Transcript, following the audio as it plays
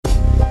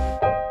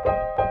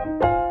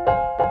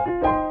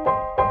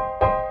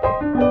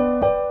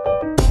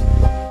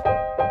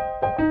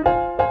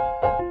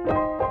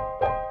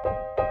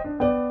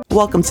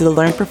Welcome to the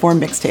Learn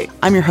Perform Mixtape.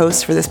 I'm your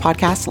host for this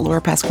podcast,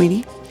 Laura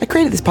Pasquini. I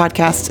created this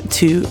podcast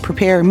to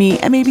prepare me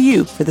and maybe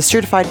you for the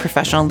Certified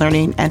Professional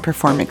Learning and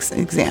Performance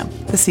Exam,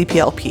 the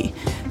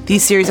CPLP.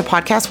 These series of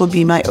podcasts will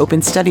be my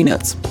open study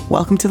notes.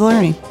 Welcome to the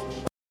learning.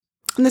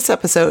 In this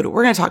episode,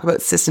 we're going to talk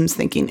about systems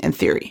thinking and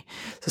theory.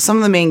 So some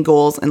of the main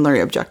goals and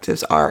learning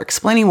objectives are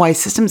explaining why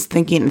systems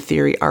thinking and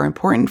theory are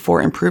important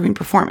for improving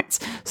performance.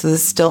 So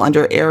this is still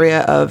under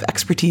area of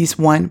expertise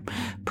 1,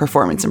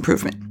 performance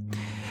improvement.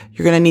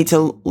 You're going to need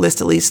to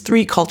list at least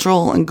 3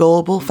 cultural and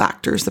global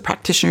factors the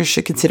practitioners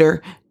should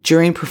consider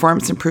during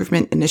performance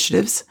improvement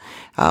initiatives.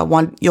 You'll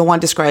want to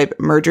describe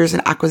mergers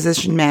and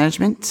acquisition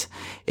management,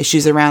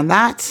 issues around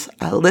that,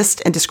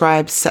 list and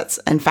describe sets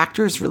and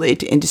factors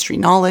related to industry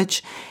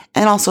knowledge,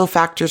 and also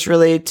factors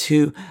related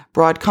to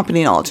broad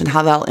company knowledge and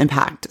how that'll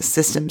impact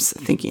systems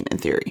thinking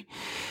and theory.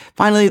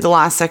 Finally, the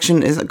last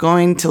section is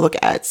going to look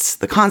at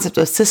the concept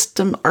of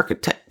system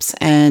archetypes,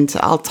 and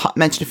I'll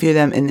mention a few of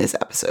them in this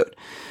episode.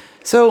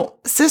 So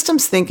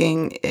systems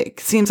thinking, it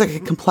seems like a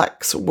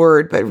complex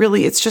word, but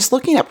really it's just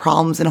looking at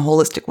problems in a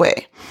holistic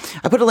way.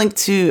 I put a link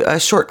to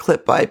a short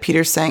clip by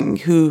Peter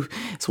Senge, who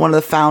is one of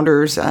the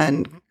founders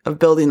of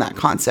building that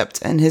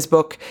concept, and his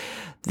book,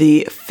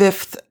 The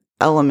Fifth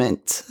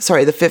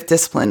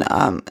Discipline.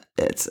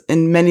 It's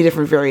in many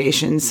different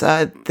variations.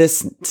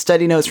 This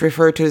study notes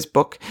refer to his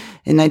book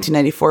in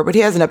 1994, but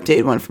he has an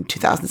updated one from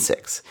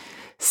 2006.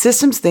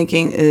 Systems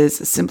thinking is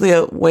simply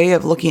a way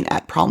of looking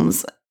at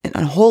problems in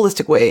a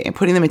holistic way and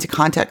putting them into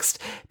context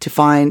to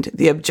find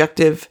the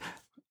objective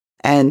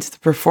and the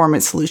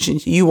performance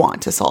solutions you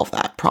want to solve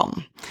that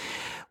problem.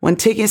 When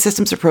taking a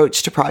systems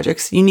approach to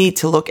projects, you need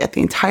to look at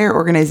the entire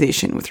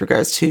organization with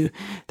regards to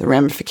the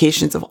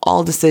ramifications of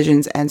all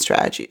decisions and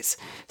strategies.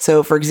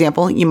 So, for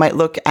example, you might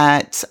look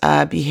at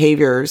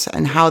behaviors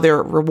and how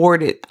they're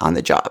rewarded on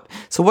the job.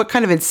 So what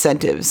kind of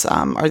incentives?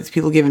 Are these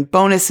people given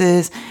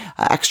bonuses,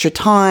 extra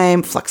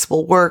time,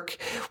 flexible work?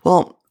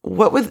 Well,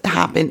 what would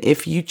happen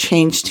if you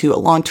changed to a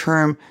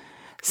long-term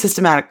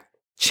systematic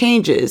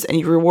changes and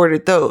you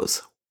rewarded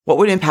those? What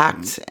would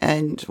impact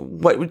and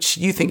what would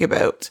you think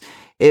about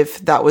if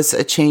that was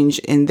a change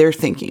in their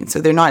thinking? So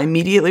they're not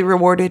immediately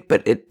rewarded,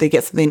 but they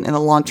get something in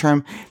the long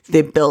term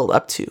they build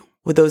up to.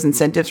 Would those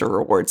incentives or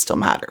rewards still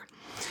matter?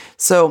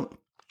 So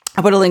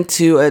I put a link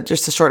to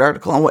just a short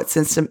article on what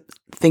system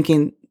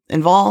thinking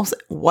involves,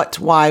 what,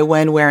 why,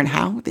 when, where, and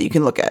how that you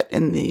can look at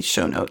in the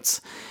show notes.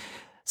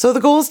 So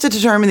the goal is to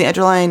determine the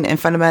underlying and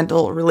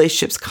fundamental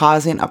relationships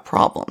causing a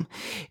problem.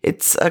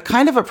 It's a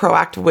kind of a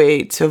proactive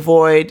way to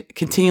avoid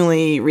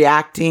continually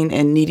reacting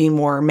and needing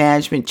more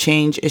management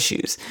change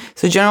issues.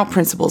 So general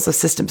principles of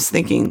systems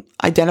thinking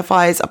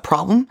identifies a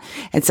problem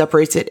and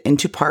separates it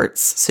into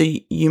parts. So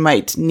you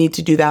might need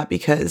to do that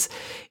because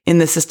in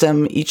the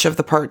system, each of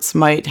the parts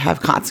might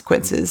have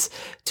consequences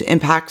to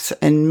impact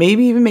and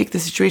maybe even make the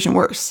situation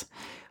worse.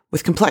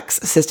 With complex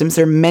systems,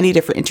 there are many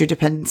different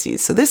interdependencies.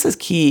 So this is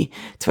key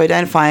to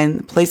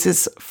identifying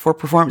places for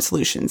performance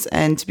solutions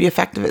and to be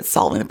effective at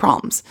solving the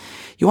problems.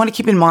 You want to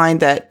keep in mind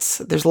that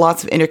there's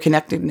lots of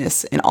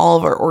interconnectedness in all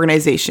of our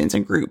organizations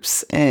and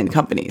groups and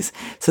companies.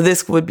 So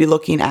this would be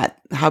looking at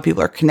how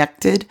people are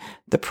connected,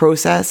 the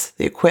process,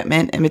 the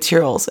equipment, and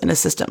materials in a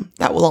system.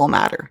 That will all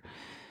matter.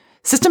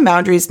 System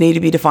boundaries need to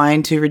be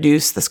defined to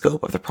reduce the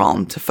scope of the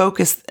problem, to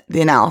focus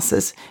the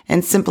analysis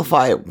and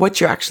simplify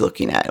what you're actually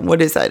looking at and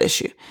what is that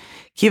issue.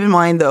 Keep in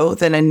mind, though,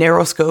 that a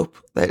narrow scope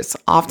that is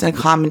often a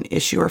common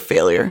issue or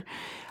failure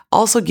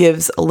also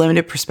gives a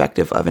limited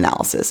perspective of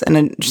analysis and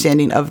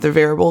understanding of the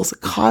variables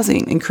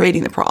causing and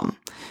creating the problem.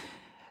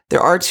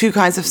 There are 2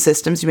 kinds of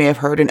systems. You may have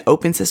heard an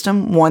open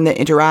system, one that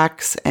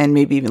interacts and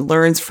maybe even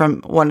learns from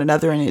one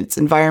another in its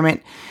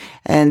environment,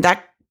 and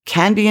that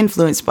can be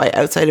influenced by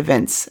outside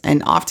events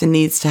and often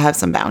needs to have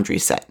some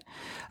boundaries set.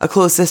 A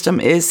closed system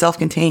is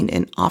self-contained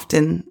and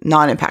often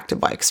not impacted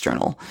by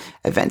external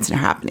events and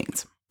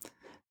happenings.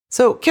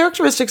 So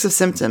characteristics of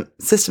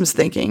systems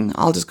thinking,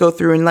 I'll just go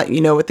through and let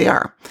you know what they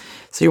are.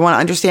 So you want to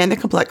understand the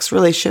complex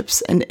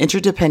relationships and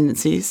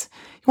interdependencies.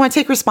 You want to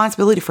take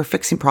responsibility for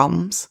fixing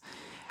problems.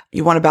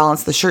 You want to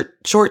balance the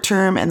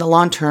short-term and the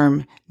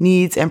long-term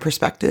needs and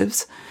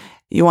perspectives.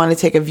 You want to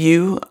take a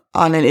view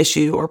on an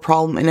issue or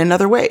problem in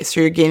another way, so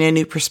you're gaining a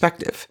new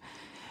perspective.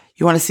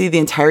 You want to see the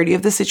entirety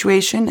of the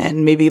situation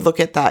and maybe look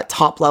at that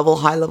top-level,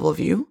 high-level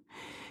view.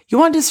 You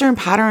want to discern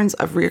patterns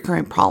of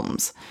recurring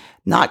problems,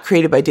 not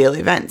created by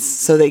daily events.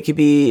 So they could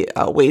be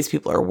ways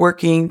people are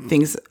working,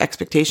 things,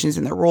 expectations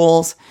in their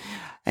roles,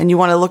 and you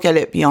want to look at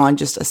it beyond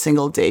just a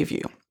single day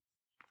view.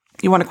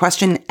 You want to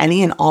question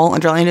any and all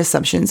underlying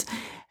assumptions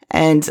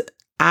and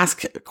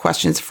ask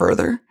questions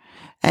further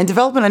and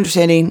develop an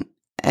understanding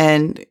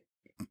and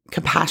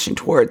compassion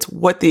towards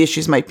what the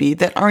issues might be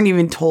that aren't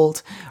even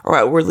told or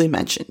outwardly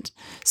mentioned.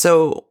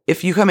 So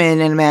if you come in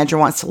and a manager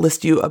wants to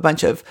list you a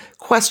bunch of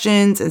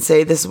questions and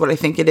say, this is what I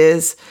think it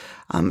is,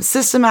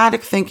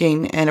 systematic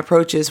thinking and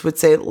approaches would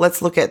say,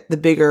 let's look at the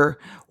bigger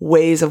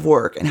ways of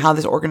work and how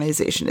this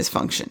organization is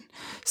function.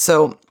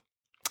 So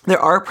there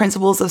are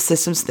principles of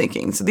systems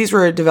thinking. So these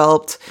were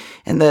developed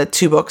in the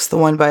two books, the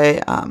one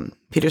by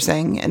Peter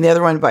Senge and the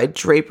other one by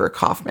Draper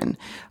Kaufman.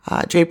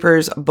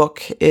 Draper's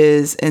book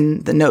is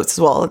in the notes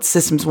as well. It's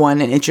Systems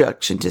 1, an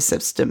Introduction to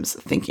Systems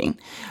Thinking.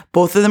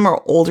 Both of them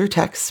are older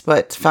texts,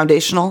 but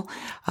foundational,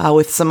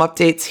 with some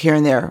updates here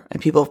and there.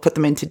 And people have put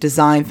them into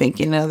design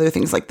thinking and other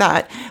things like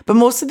that. But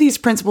most of these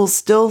principles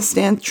still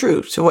stand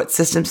true to what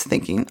systems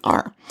thinking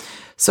are.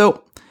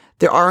 So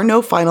there are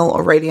no final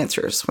or right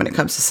answers when it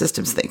comes to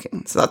systems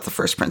thinking. So that's the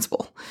first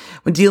principle.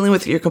 When dealing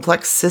with your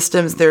complex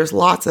systems, there's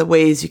lots of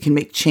ways you can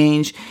make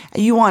change,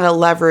 and you want to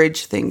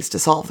leverage things to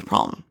solve the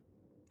problem.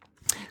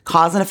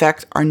 Cause and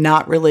effect are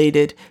not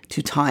related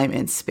to time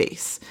and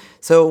space.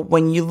 So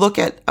when you look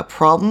at a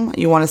problem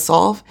you want to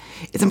solve,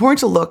 it's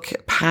important to look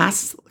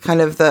past kind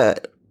of the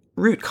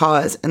root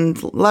cause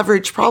and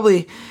leverage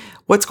probably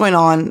what's going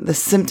on, the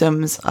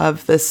symptoms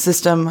of the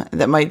system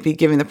that might be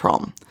giving the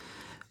problem.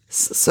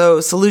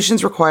 So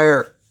solutions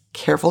require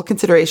careful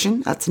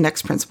consideration. That's the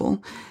next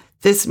principle.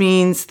 This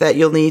means that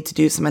you'll need to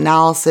do some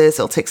analysis.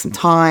 It'll take some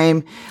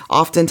time.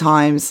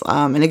 Oftentimes,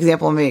 an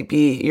example might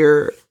be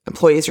your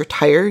employees are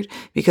tired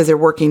because they're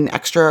working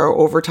extra or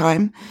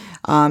overtime.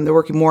 They're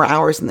working more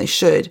hours than they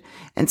should.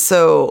 And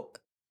so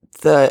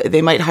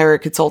they might hire a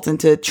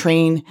consultant to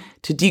train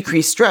to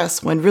decrease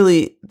stress when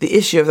really the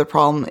issue of the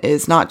problem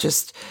is not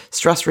just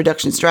stress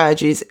reduction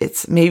strategies.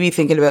 It's maybe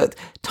thinking about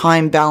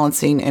time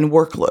balancing and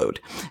workload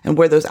and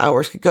where those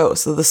hours could go.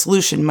 So the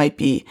solution might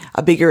be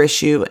a bigger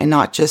issue and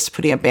not just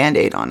putting a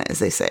Band-Aid on it, as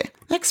they say.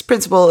 Next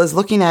principle is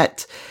looking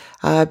at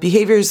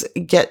behaviors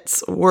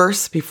gets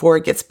worse before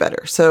it gets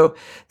better. So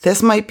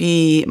this might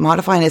be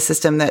modifying a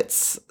system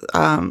that's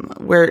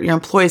where your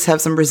employees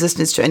have some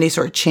resistance to any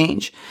sort of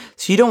change.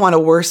 So you don't want to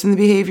worsen the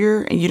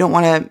behavior and you don't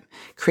want to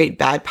create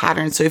bad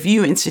patterns. So if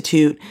you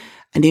institute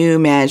a new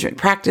management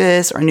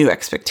practice or new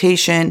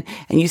expectation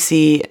and you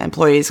see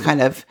employees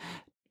kind of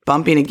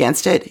bumping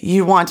against it,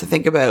 you want to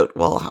think about,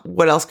 well,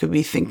 what else could we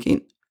be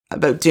thinking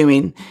about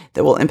doing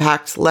that will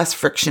impact less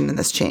friction in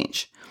this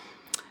change?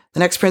 The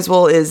next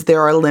principle is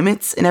there are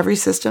limits in every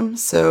system,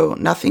 so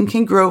nothing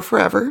can grow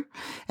forever,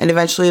 and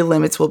eventually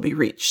limits will be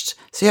reached.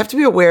 So you have to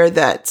be aware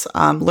that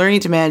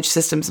learning to manage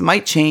systems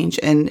might change,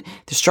 and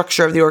the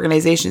structure of the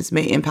organizations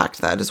may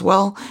impact that as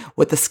well,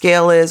 what the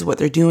scale is, what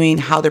they're doing,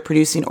 how they're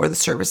producing, or the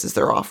services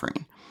they're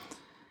offering.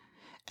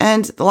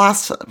 And the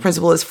last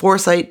principle is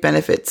foresight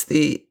benefits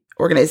the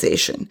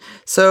organization.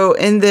 So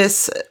in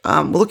this,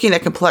 looking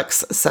at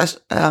complex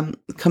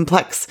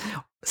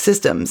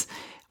systems,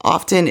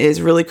 often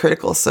is really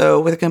critical. So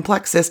with a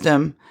complex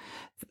system,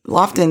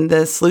 often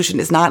the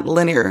solution is not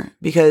linear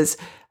because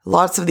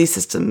lots of these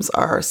systems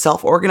are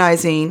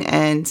self-organizing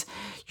and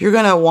you're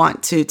going to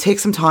want to take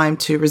some time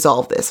to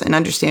resolve this and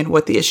understand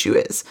what the issue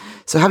is.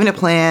 So having a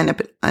plan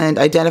and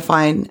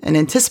identifying and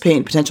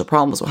anticipating potential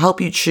problems will help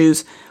you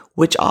choose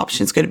which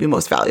option is going to be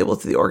most valuable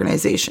to the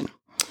organization.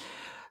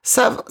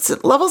 So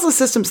levels of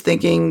systems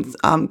thinking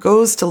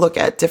goes to look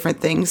at different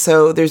things.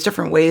 So there's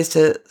different ways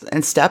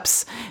and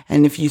steps.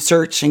 And if you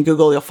search in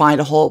Google, you'll find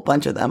a whole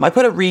bunch of them. I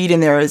put a read in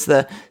there as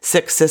the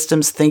 6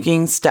 systems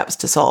thinking steps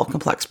to solve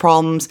complex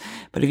problems.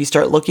 But if you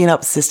start looking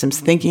up systems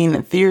thinking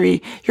and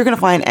theory, you're going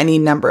to find any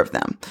number of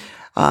them.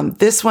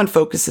 This one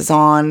focuses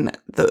on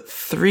the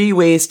 3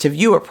 ways to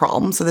view a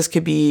problem. So this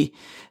could be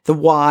the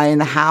why and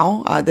the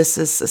how. This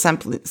is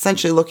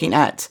essentially looking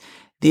at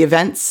the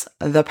events,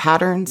 the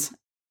patterns,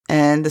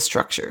 and the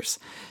structures.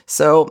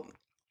 So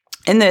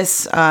in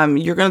this,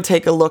 you're going to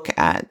take a look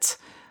at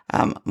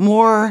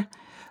more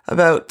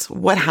about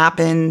what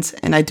happened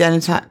and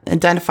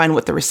identifying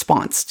what the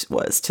response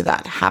was to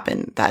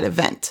that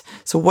event.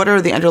 So what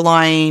are the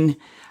underlying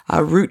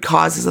root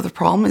causes of the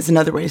problem is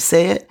another way to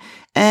say it.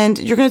 And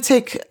you're going to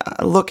take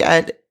a look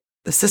at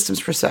the systems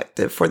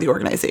perspective for the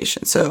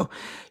organization. So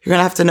you're going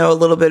to have to know a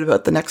little bit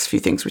about the next few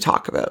things we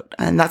talk about.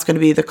 And that's going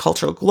to be the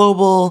cultural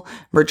global,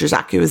 mergers,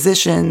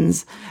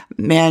 acquisitions,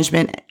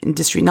 management,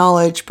 industry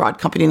knowledge, broad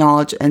company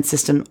knowledge, and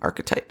system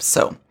archetypes.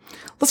 So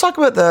let's talk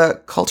about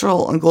the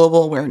cultural and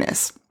global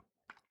awareness.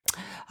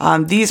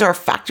 These are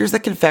factors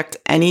that can affect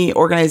any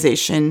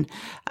organization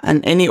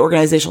and any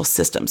organizational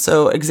system.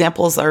 So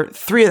examples are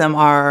 3 of them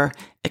are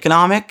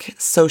economic,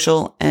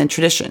 social, and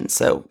tradition.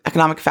 So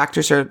economic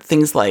factors are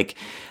things like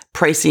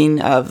pricing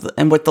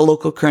and what the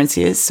local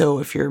currency is. So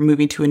if you're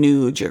moving to a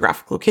new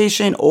geographic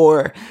location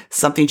or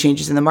something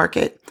changes in the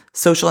market,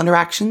 social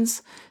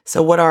interactions.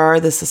 So what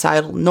are the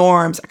societal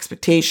norms,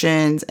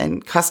 expectations,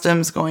 and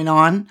customs going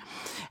on?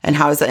 And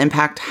how does that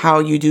impact how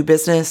you do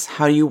business,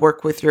 how you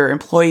work with your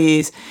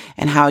employees,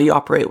 and how you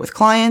operate with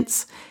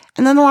clients?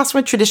 And then the last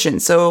one, tradition.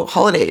 So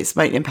holidays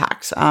might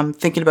impact.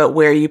 Thinking about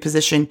where you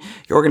position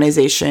your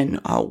organization.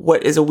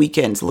 What is a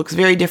weekend? It looks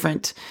very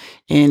different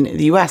in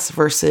the US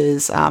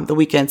versus the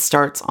weekend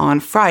starts on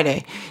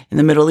Friday in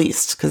the Middle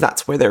East because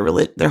that's where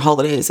their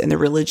holidays and their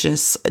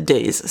religious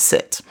days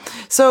sit.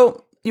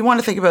 So you want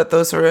to think about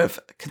those sort of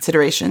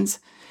considerations.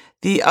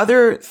 The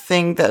other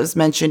thing that was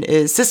mentioned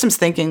is systems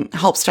thinking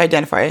helps to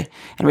identify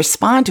and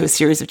respond to a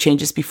series of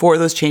changes before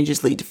those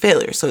changes lead to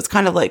failure. So it's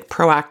kind of like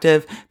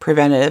proactive,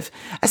 preventive,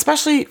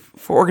 especially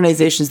for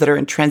organizations that are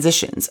in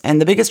transitions. And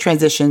the biggest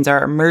transitions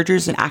are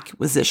mergers and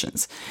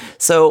acquisitions.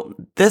 So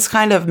this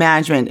kind of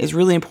management is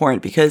really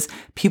important because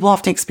people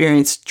often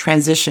experience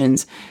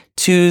transitions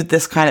to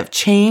this kind of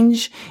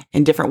change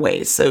in different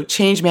ways. So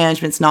change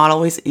management's not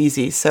always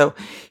easy. So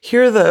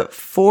here are the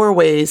 4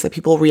 ways that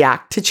people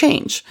react to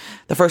change.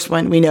 The first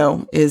one we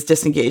know is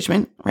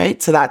disengagement,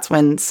 right? So that's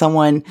when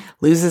someone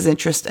loses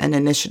interest and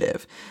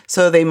initiative.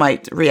 So they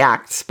might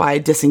react by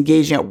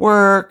disengaging at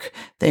work.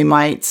 They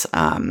might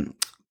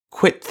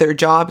quit their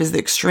job is the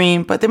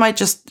extreme, but they might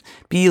just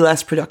be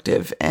less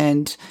productive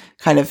and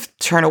kind of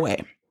turn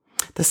away.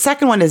 The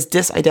second one is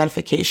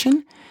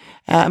disidentification.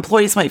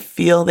 Employees might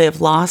feel they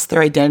have lost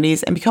their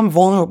identities and become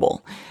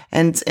vulnerable.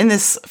 And in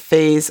this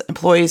phase,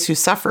 employees who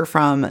suffer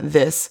from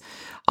this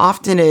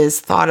often is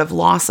thought of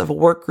loss of a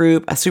work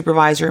group, a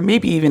supervisor,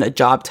 maybe even a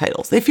job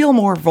title. They feel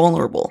more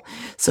vulnerable.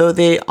 So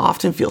they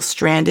often feel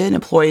stranded.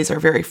 Employees are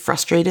very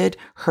frustrated,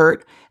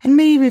 hurt, and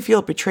may even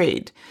feel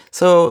betrayed.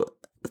 So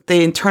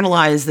they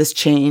internalize this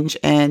change,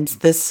 and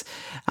this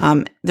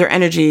their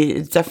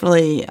energy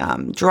definitely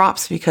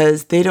drops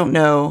because they don't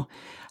know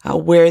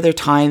where they're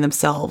tying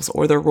themselves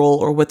or their role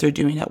or what they're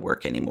doing at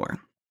work anymore.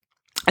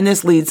 And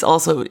this leads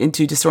also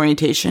into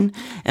disorientation.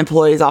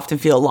 Employees often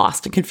feel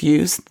lost and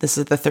confused. This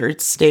is the third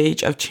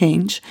stage of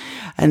change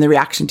and the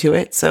reaction to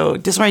it. So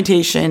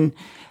disorientation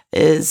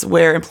is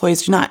where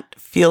employees do not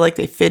feel like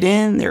they fit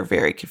in. They're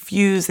very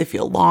confused. They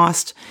feel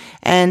lost,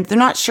 and they're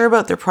not sure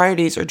about their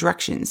priorities or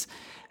directions.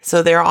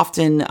 So they're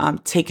often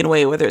taken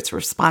away, whether it's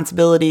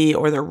responsibility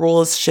or their role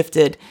is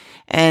shifted.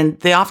 And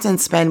they often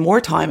spend more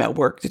time at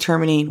work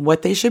determining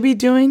what they should be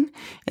doing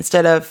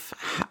instead of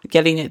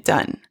getting it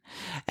done.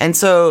 And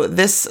so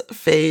this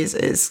phase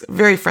is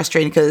very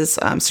frustrating because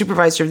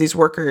supervisors of these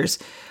workers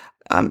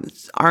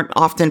aren't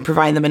often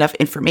providing them enough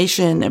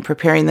information and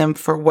preparing them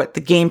for what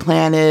the game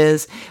plan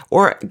is,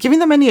 or giving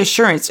them any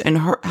assurance and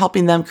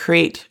helping them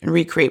create and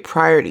recreate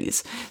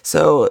priorities.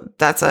 So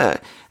that's a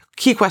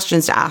key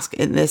questions to ask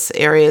in this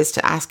area, is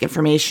to ask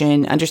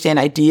information, understand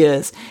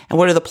ideas, and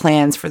what are the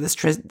plans for this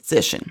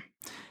transition.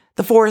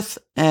 The fourth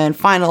and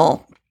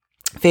final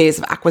phase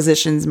of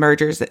acquisitions,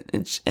 mergers,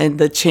 and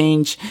the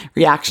change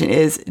reaction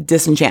is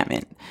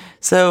disenchantment.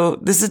 So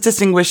this is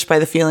distinguished by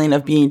the feeling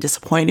of being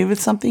disappointed with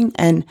something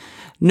and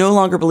no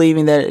longer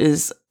believing that it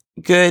is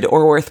good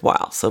or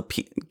worthwhile. So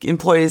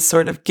employees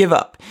sort of give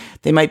up.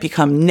 They might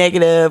become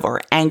negative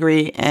or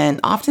angry and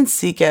often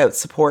seek out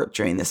support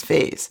during this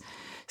phase.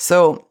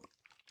 So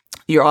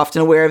you're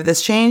often aware of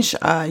this change.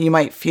 You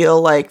might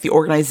feel like the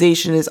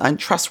organization is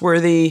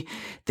untrustworthy.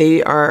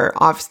 They are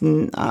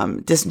often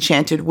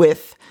disenchanted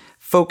with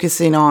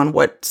focusing on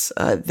what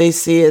they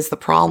see as the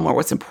problem or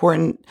what's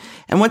important.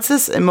 And once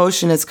this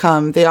emotion has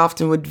come, they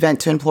often would vent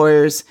to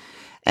employers,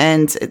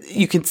 and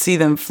you can see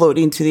them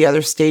floating to the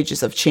other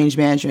stages of change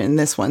management in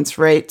this one's,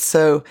 right?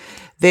 So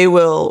they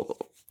will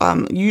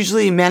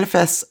usually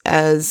manifest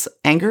as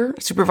anger.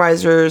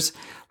 Supervisors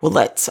will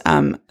let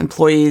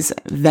employees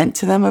vent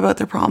to them about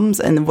their problems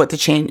and what the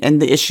change and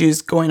the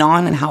issues going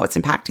on and how it's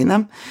impacting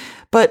them.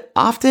 But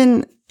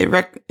often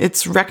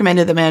it's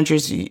recommended that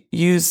managers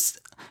use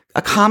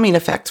a calming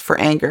effect for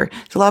anger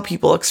to allow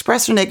people to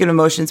express their negative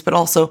emotions, but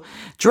also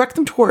direct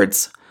them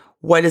towards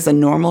what is a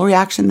normal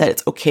reaction, that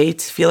it's okay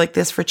to feel like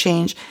this for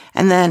change,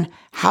 and then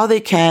how they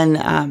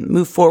can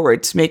move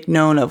forward to make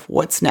known of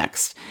what's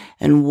next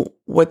and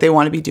what they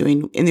want to be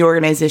doing in the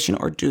organization,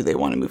 or do they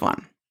want to move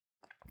on.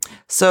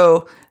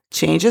 So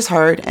change is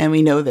hard, and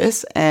we know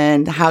this,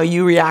 and how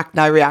you react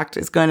and I react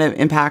is going to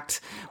impact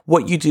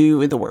what you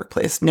do in the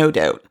workplace, no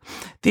doubt.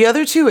 The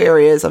other 2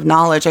 areas of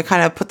knowledge, I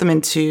kind of put them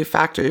into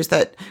factors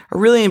that are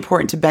really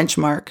important to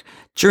benchmark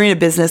during a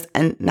business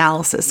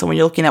analysis. So when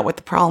you're looking at what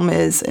the problem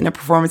is in a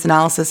performance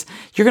analysis,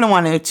 you're going to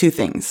want to know 2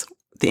 things: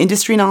 the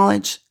industry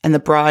knowledge and the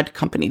broad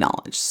company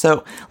knowledge.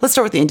 So let's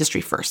start with the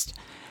industry first.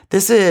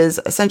 This is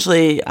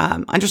essentially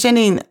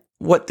understanding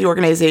what the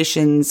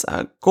organization's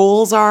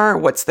goals are,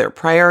 what's their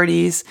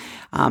priorities,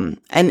 and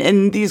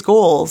in these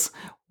goals,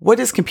 what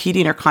is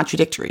competing or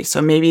contradictory.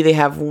 So maybe they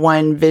have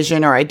one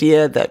vision or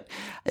idea that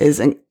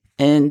is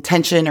in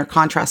tension or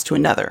contrast to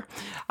another.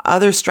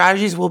 Other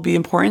strategies will be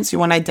important. So you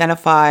want to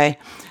identify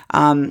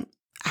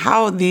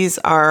how these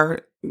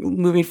are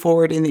moving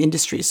forward in the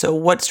industry. So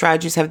what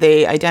strategies have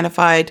they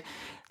identified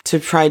to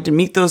try to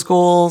meet those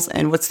goals,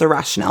 and what's the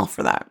rationale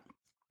for that?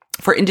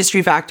 For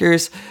industry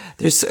factors,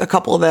 there's a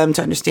couple of them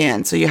to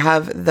understand. So you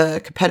have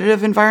the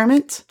competitive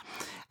environment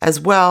as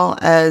well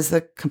as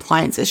the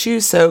compliance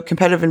issues. So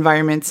competitive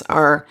environments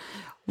are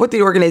what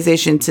the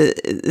organization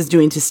is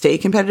doing to stay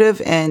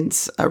competitive and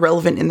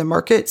relevant in the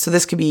market. So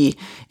this could be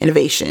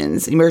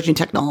innovations, emerging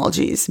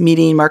technologies,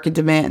 meeting market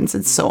demands,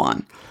 and so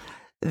on.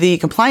 The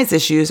compliance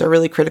issues are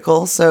really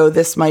critical. So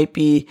this might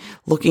be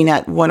looking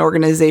at one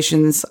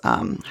organization's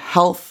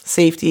health,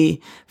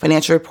 safety,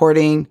 financial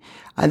reporting.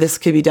 This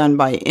could be done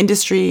by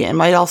industry and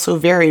might also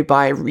vary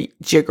by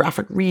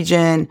geographic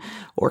region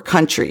or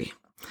country.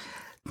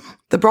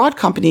 The broad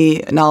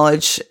company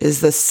knowledge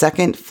is the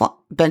second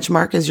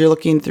benchmark as you're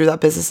looking through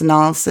that business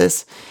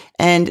analysis.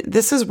 And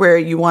this is where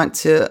you want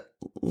to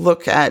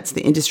look at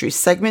the industry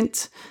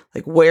segment,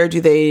 like where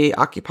do they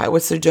occupy?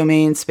 What's their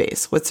domain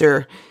space? What's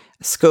their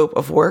scope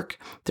of work,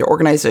 their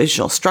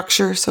organizational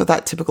structure, so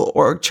that typical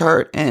org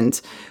chart and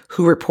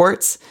who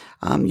reports.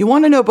 You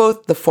want to know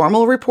both the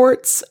formal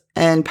reports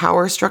and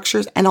power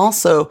structures and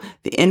also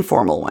the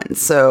informal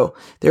ones. So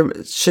there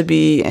should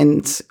be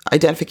an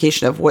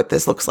identification of what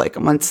this looks like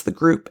amongst the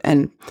group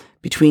and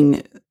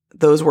between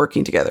those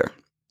working together.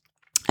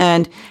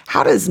 And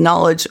how does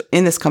knowledge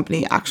in this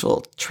company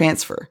actual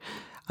transfer?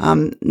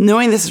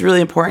 Knowing this is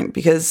really important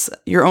because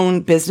your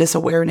own business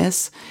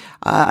awareness,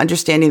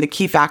 understanding the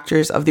key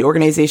factors of the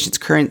organization's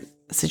current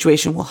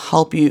situation will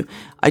help you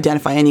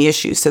identify any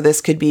issues. So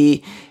this could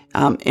be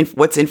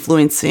what's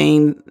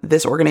influencing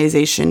this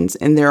organization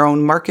in their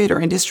own market or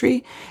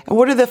industry, and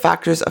what are the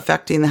factors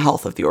affecting the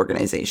health of the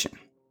organization.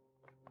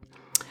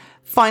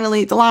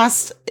 Finally, the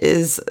last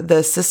is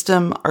the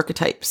system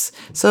archetypes.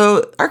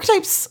 So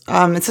archetypes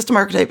and system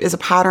archetype is a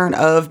pattern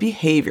of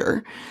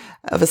behavior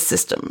of a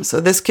system. So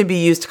this could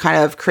be used to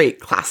kind of create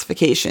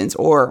classifications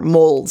or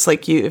molds.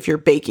 Like if you're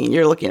baking,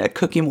 you're looking at a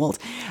cookie mold.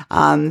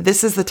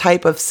 This is the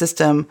type of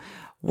system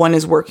one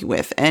is working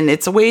with. And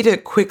it's a way to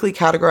quickly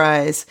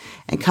categorize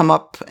and come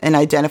up and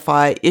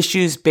identify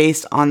issues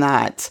based on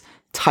that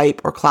type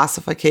or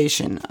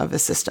classification of a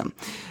system.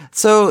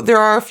 So there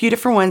are a few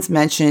different ones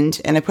mentioned,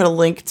 and I put a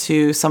link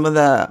to some of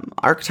the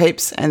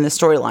archetypes and the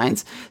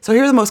storylines. So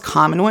here are the most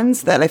common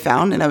ones that I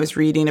found and I was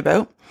reading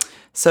about.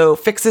 So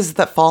fixes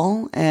that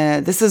fall.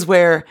 This is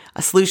where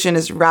a solution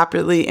is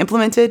rapidly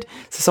implemented.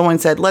 So someone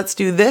said, let's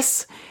do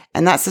this.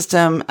 And that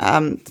system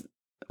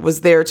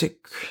was there to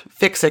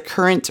fix a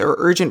current or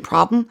urgent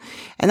problem.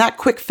 And that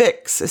quick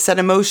fix is set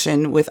in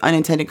motion with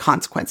unintended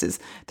consequences.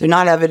 They're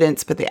not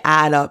evidence, but they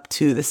add up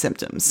to the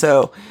symptoms.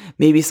 So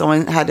maybe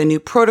someone had a new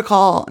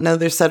protocol,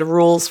 another set of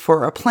rules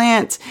for a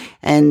plant,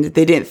 and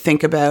they didn't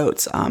think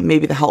about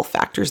maybe the health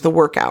factors, the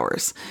work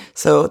hours.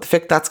 So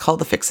that's called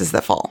the fixes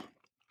that fall.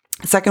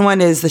 The second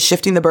one is the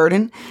shifting the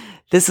burden.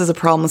 This is a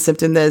problem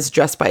symptom that is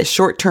addressed by a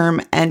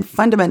short-term and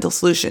fundamental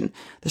solution.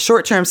 The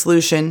short-term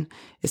solution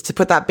is to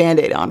put that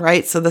Band-Aid on,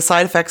 right? So the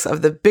side effects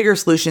of the bigger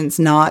solution is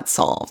not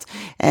solved.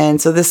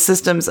 And so this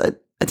system's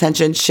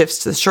attention shifts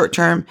to the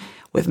short-term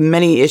with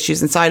many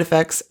issues and side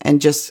effects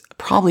and just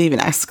probably even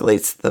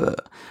escalates the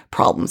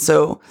problem.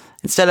 So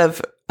instead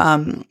of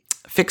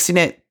fixing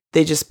it,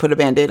 they just put a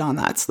Band-Aid on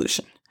that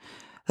solution.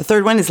 The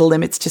third one is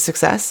limits to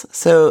success.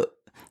 So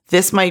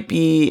this might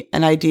be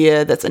an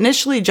idea that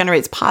initially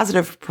generates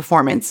positive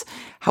performance.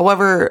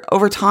 However,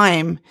 over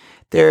time,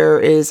 there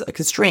is a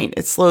constraint.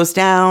 It slows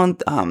down.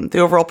 The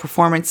overall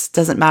performance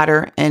doesn't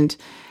matter. And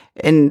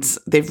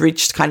they've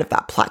reached kind of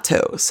that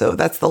plateau. So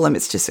that's the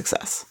limits to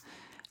success.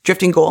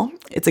 Drifting goal.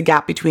 It's a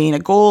gap between a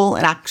goal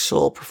and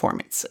actual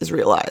performance is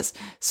realized.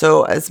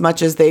 So as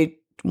much as they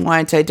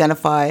want to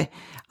identify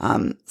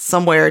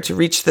somewhere to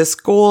reach this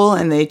goal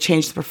and they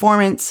change the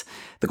performance,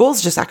 the goal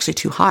is just actually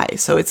too high.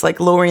 So it's like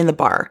lowering the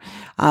bar.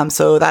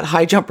 So that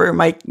high jumper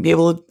might be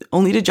able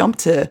only to jump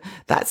to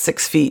that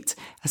 6 feet.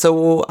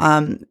 So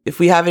if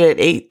we have it at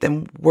 8,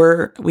 then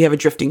we have a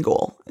drifting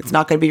goal. It's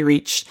not going to be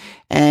reached.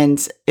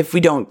 And if we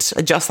don't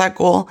adjust that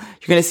goal,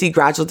 you're going to see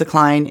gradual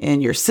decline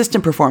in your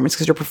system performance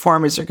because your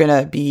performers are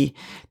going to be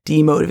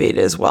demotivated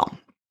as well.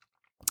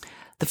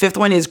 The fifth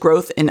one is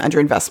growth and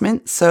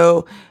underinvestment.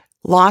 So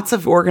lots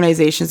of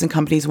organizations and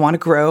companies want to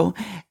grow,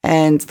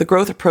 and the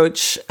growth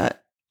approach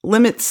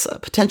limits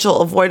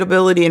potential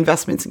avoidability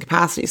investments and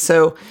capacity.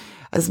 So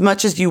as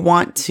much as you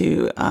want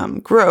to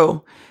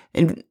grow,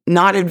 and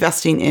not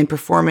investing in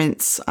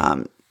performance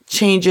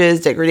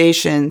changes,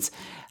 degradations,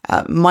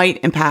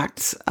 might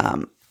impact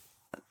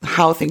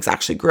how things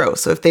actually grow.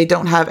 So if they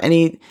don't have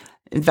any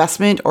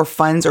investment or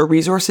funds or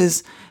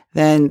resources,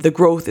 then the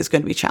growth is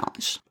going to be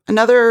challenged.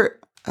 Another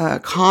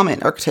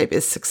common archetype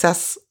is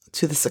success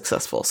to the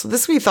successful. So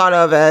this we thought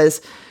of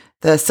as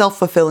the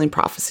self-fulfilling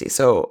prophecy.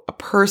 So a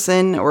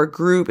person or a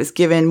group is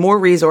given more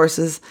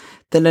resources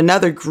than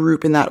another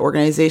group in that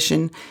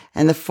organization,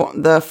 and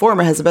the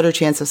former has a better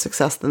chance of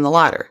success than the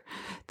latter.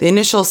 The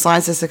initial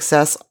signs of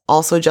success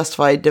also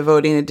justify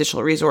devoting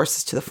additional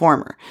resources to the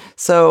former.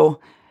 So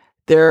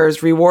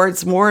there's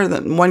rewards more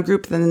than one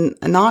group than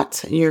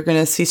not, and you're going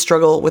to see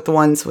struggle with the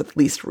ones with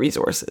least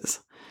resources.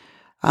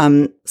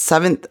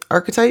 Seventh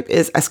archetype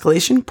is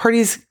escalation.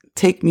 Parties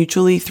take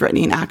mutually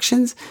threatening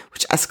actions,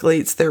 which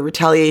escalates their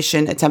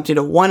retaliation, attempting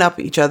to one-up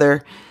each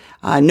other.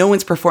 No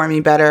one's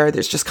performing better.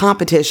 There's just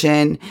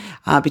competition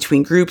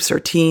between groups or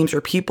teams or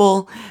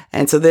people.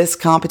 And so this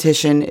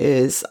competition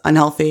is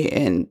unhealthy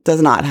and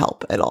does not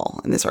help at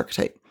all in this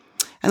archetype.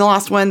 And the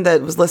last one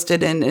that was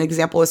listed in an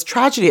example is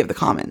tragedy of the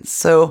commons.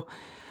 So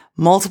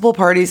multiple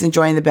parties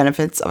enjoying the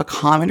benefits of a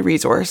common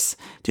resource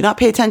do not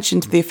pay attention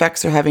to the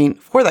effects they're having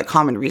for that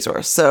common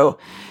resource. So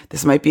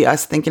this might be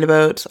us thinking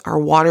about our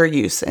water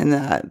use and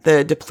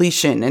the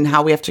depletion and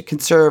how we have to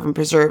conserve and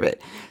preserve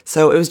it.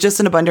 So it was just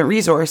an abundant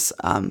resource,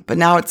 but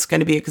now it's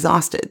going to be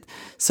exhausted.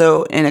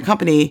 So in a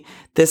company,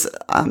 this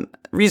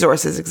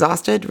resource is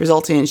exhausted,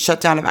 resulting in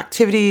shutdown of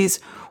activities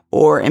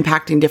or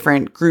impacting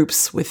different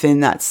groups within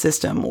that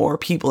system or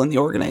people in the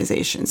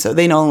organization. So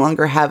they no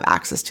longer have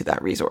access to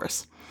that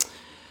resource.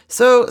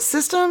 So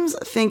systems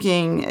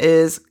thinking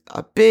is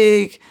a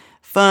big,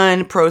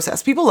 fun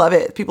process. People love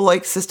it. People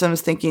like systems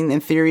thinking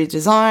and theory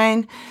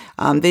design.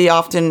 They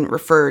often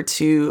refer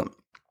to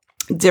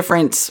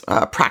different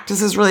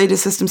practices related to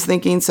systems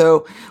thinking.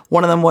 So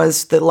one of them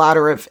was the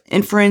ladder of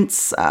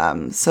inference.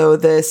 So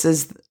this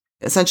is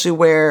essentially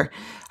where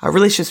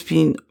relationships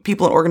between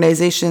people and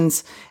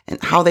organizations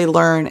and how they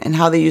learn and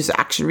how they use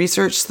action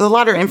research. So the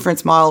ladder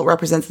inference model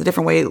represents the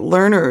different way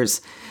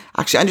learners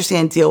actually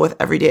understand and deal with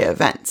everyday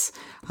events.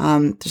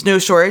 There's no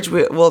shortage.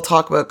 We'll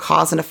talk about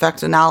cause and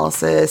effect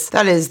analysis.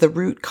 That is, the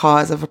root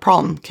cause of a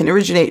problem can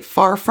originate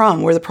far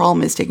from where the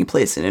problem is taking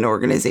place in an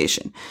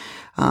organization.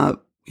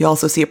 You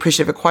also see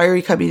appreciative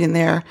inquiry coming in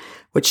there,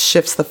 which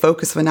shifts the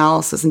focus of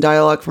analysis and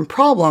dialogue from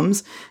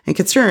problems and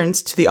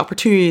concerns to the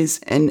opportunities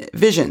and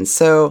visions.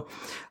 So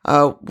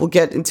we'll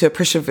get into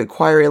appreciative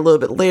inquiry a little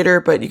bit later,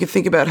 but you can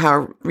think about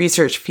how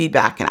research,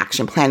 feedback, and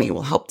action planning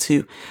will help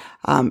to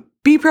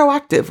be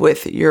proactive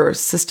with your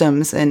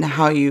systems and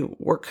how you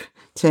work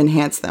to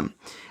enhance them.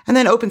 And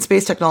then open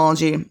space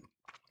technology.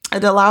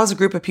 It allows a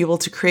group of people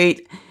to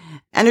create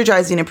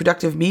energizing and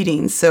productive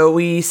meetings. So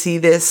we see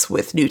this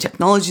with new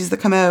technologies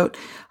that come out,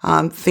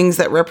 things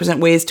that represent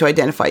ways to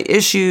identify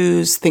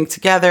issues, think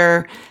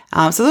together.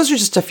 So those are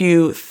just a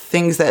few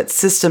things that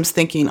systems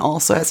thinking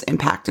also has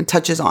impact and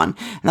touches on.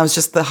 And that was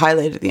just the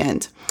highlight at the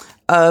end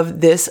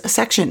of this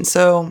section.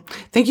 So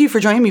thank you for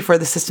joining me for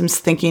the systems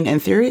thinking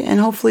and theory. And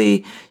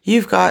hopefully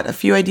you've got a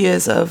few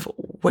ideas of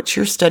what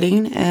you're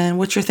studying and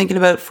what you're thinking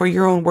about for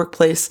your own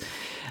workplace,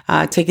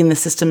 taking the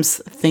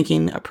systems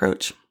thinking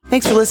approach.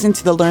 Thanks for listening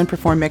to the Learn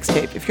Perform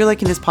Mixtape. If you're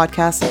liking this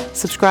podcast,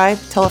 subscribe,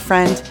 tell a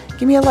friend,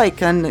 give me a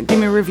like, and give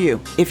me a review.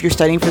 If you're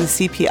studying for the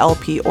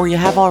CPLP or you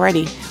have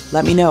already,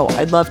 let me know.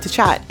 I'd love to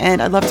chat,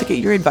 and I'd love to get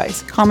your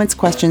advice. Comments,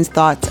 questions,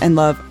 thoughts, and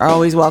love are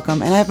always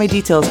welcome, and I have my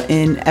details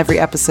in every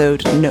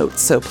episode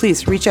notes, so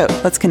please reach out.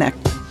 Let's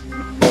connect.